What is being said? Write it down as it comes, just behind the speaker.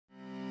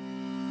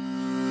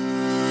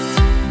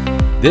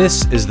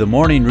This is the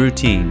Morning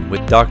Routine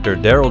with Dr.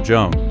 Daryl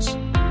Jones.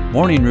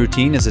 Morning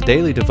Routine is a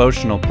daily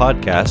devotional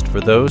podcast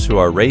for those who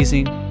are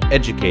raising,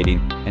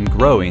 educating, and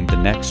growing the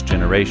next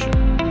generation.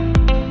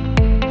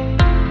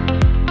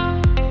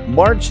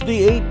 March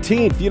the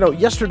 18th.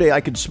 Yesterday I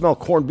could smell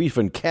corned beef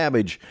and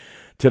cabbage.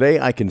 Today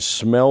I can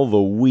smell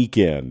the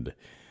weekend.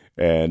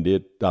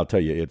 And I'll tell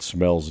you, it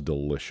smells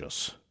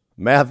delicious.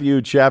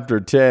 Matthew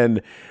chapter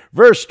 10,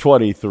 verse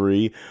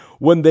 23.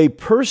 When they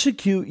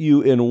persecute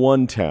you in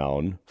one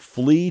town,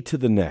 flee to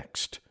the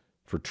next.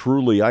 For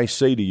truly I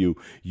say to you,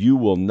 you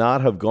will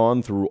not have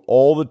gone through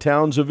all the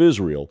towns of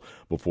Israel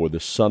before the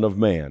Son of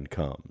Man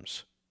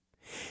comes.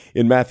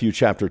 In Matthew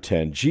chapter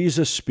 10,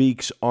 Jesus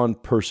speaks on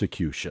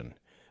persecution,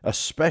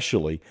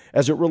 especially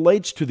as it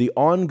relates to the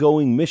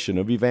ongoing mission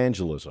of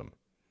evangelism.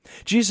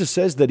 Jesus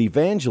says that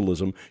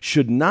evangelism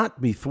should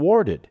not be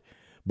thwarted,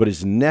 but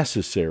is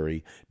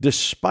necessary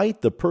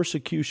despite the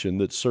persecution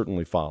that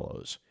certainly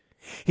follows.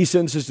 He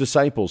sends his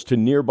disciples to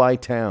nearby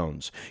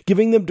towns,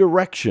 giving them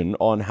direction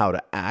on how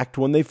to act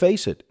when they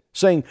face it,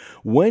 saying,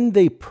 when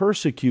they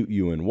persecute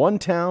you in one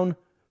town,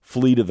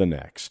 flee to the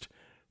next.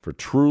 For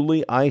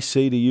truly I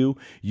say to you,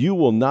 you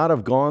will not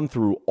have gone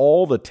through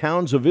all the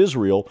towns of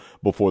Israel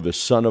before the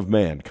Son of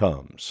Man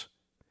comes.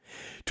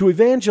 To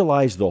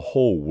evangelize the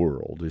whole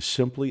world is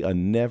simply a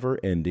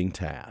never-ending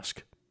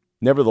task.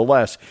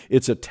 Nevertheless,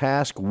 it's a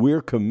task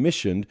we're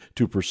commissioned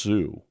to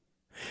pursue.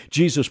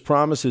 Jesus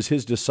promises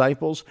his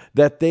disciples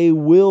that they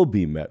will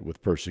be met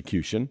with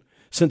persecution,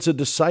 since a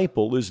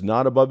disciple is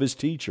not above his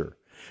teacher,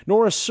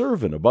 nor a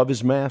servant above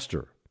his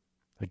master.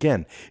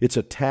 Again, it's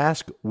a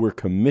task we're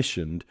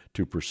commissioned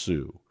to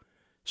pursue.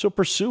 So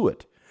pursue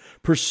it.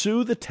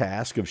 Pursue the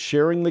task of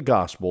sharing the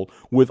gospel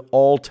with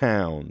all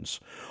towns,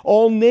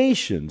 all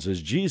nations,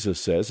 as Jesus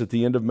says at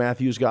the end of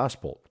Matthew's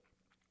gospel.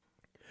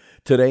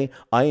 Today,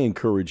 I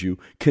encourage you,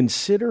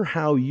 consider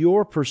how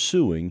you're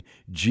pursuing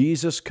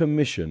Jesus'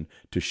 commission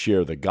to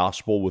share the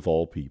gospel with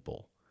all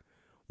people.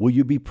 Will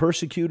you be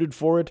persecuted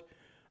for it?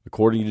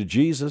 According to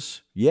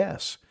Jesus,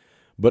 yes.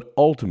 But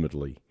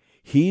ultimately,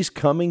 he's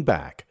coming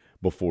back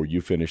before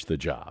you finish the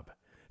job.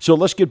 So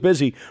let's get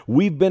busy.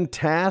 We've been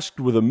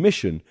tasked with a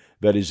mission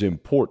that is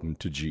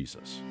important to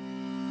Jesus.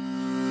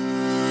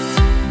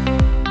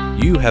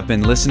 You have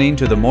been listening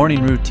to the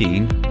Morning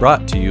Routine,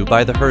 brought to you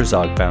by the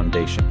Herzog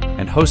Foundation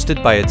and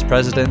hosted by its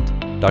president,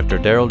 Dr.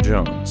 Daryl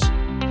Jones.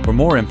 For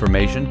more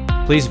information,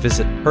 please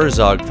visit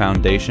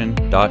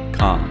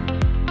herzogfoundation.com.